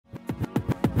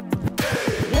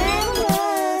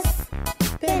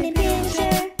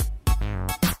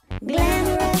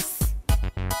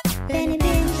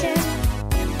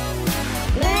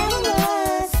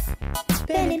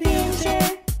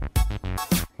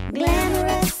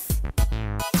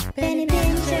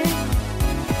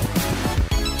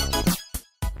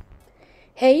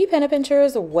Hey penny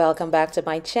pinchers, welcome back to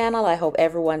my channel. I hope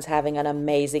everyone's having an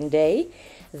amazing day.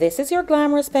 This is your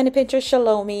glamorous penny pincher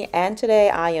Shalomie, and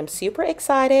today I am super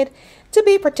excited to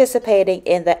be participating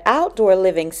in the Outdoor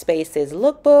Living Spaces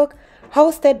Lookbook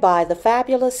hosted by the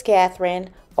fabulous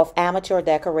Catherine of Amateur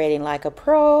Decorating Like a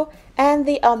Pro and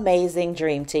the amazing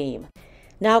Dream Team.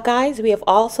 Now guys, we have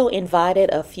also invited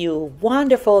a few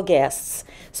wonderful guests.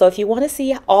 So if you want to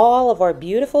see all of our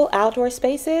beautiful outdoor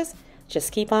spaces,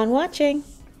 just keep on watching.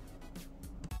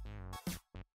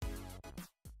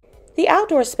 The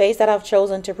outdoor space that I've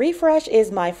chosen to refresh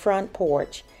is my front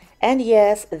porch. And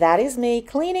yes, that is me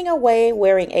cleaning away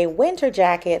wearing a winter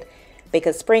jacket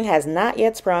because spring has not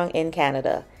yet sprung in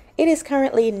Canada. It is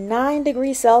currently 9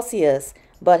 degrees Celsius,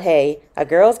 but hey, a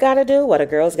girl's gotta do what a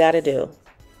girl's gotta do.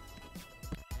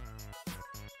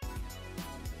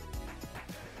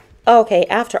 Okay,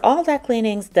 after all that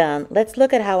cleaning's done, let's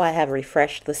look at how I have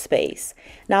refreshed the space.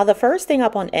 Now, the first thing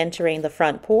upon entering the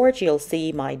front porch, you'll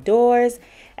see my doors.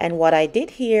 And what I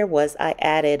did here was I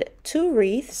added 2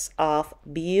 wreaths of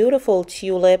beautiful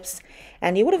tulips.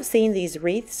 And you would have seen these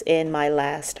wreaths in my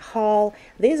last haul.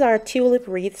 These are tulip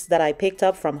wreaths that I picked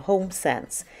up from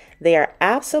HomeSense. They are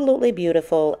absolutely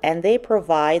beautiful and they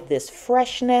provide this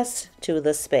freshness to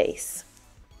the space.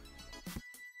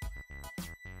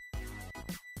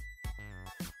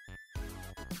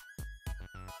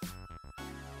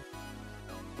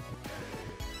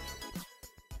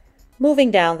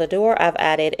 Moving down the door, I've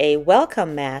added a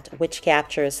welcome mat which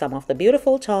captures some of the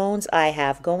beautiful tones I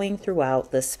have going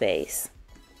throughout the space.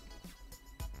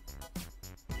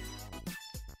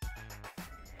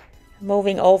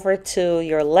 Moving over to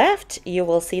your left, you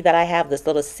will see that I have this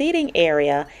little seating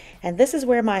area, and this is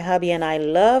where my hubby and I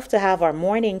love to have our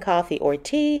morning coffee or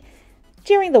tea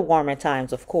during the warmer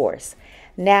times, of course.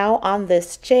 Now on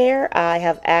this chair, I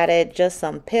have added just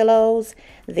some pillows.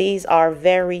 These are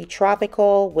very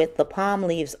tropical with the palm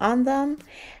leaves on them.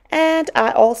 And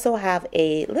I also have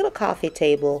a little coffee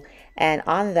table, and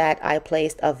on that I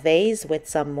placed a vase with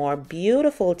some more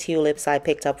beautiful tulips I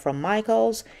picked up from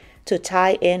Michael's to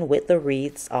tie in with the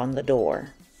wreaths on the door.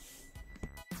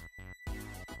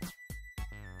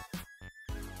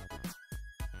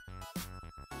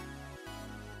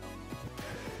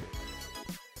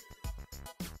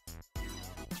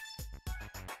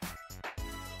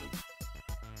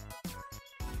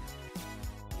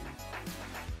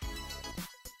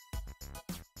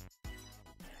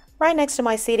 Right next to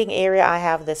my seating area, I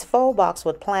have this faux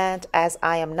boxwood plant, as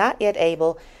I am not yet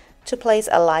able to place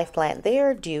a live plant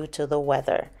there due to the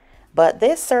weather. But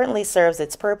this certainly serves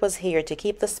its purpose here to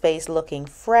keep the space looking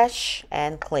fresh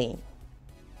and clean.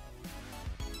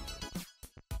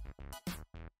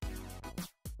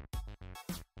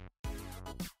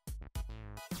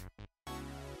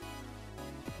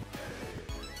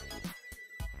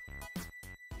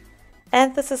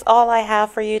 And this is all I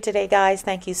have for you today, guys.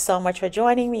 Thank you so much for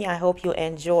joining me. I hope you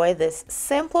enjoy this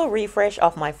simple refresh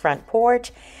of my front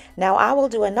porch. Now, I will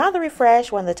do another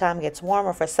refresh when the time gets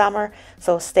warmer for summer,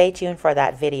 so stay tuned for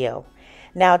that video.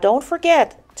 Now, don't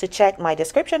forget to check my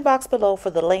description box below for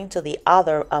the link to the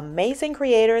other amazing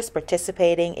creators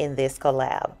participating in this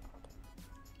collab.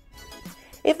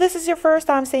 If this is your first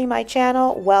time seeing my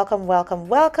channel, welcome, welcome,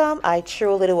 welcome. I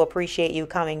truly do appreciate you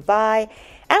coming by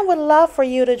and would love for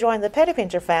you to join the Penny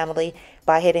Pincher family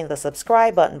by hitting the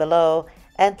subscribe button below.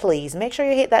 And please make sure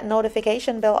you hit that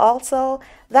notification bell also.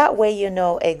 That way you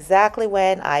know exactly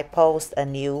when I post a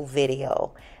new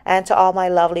video. And to all my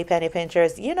lovely Penny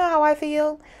Pinchers, you know how I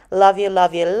feel. Love you,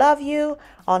 love you, love you.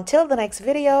 Until the next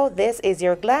video, this is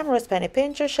your glamorous Penny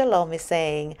Pincher Shalomie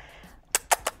saying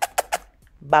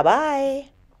bye-bye.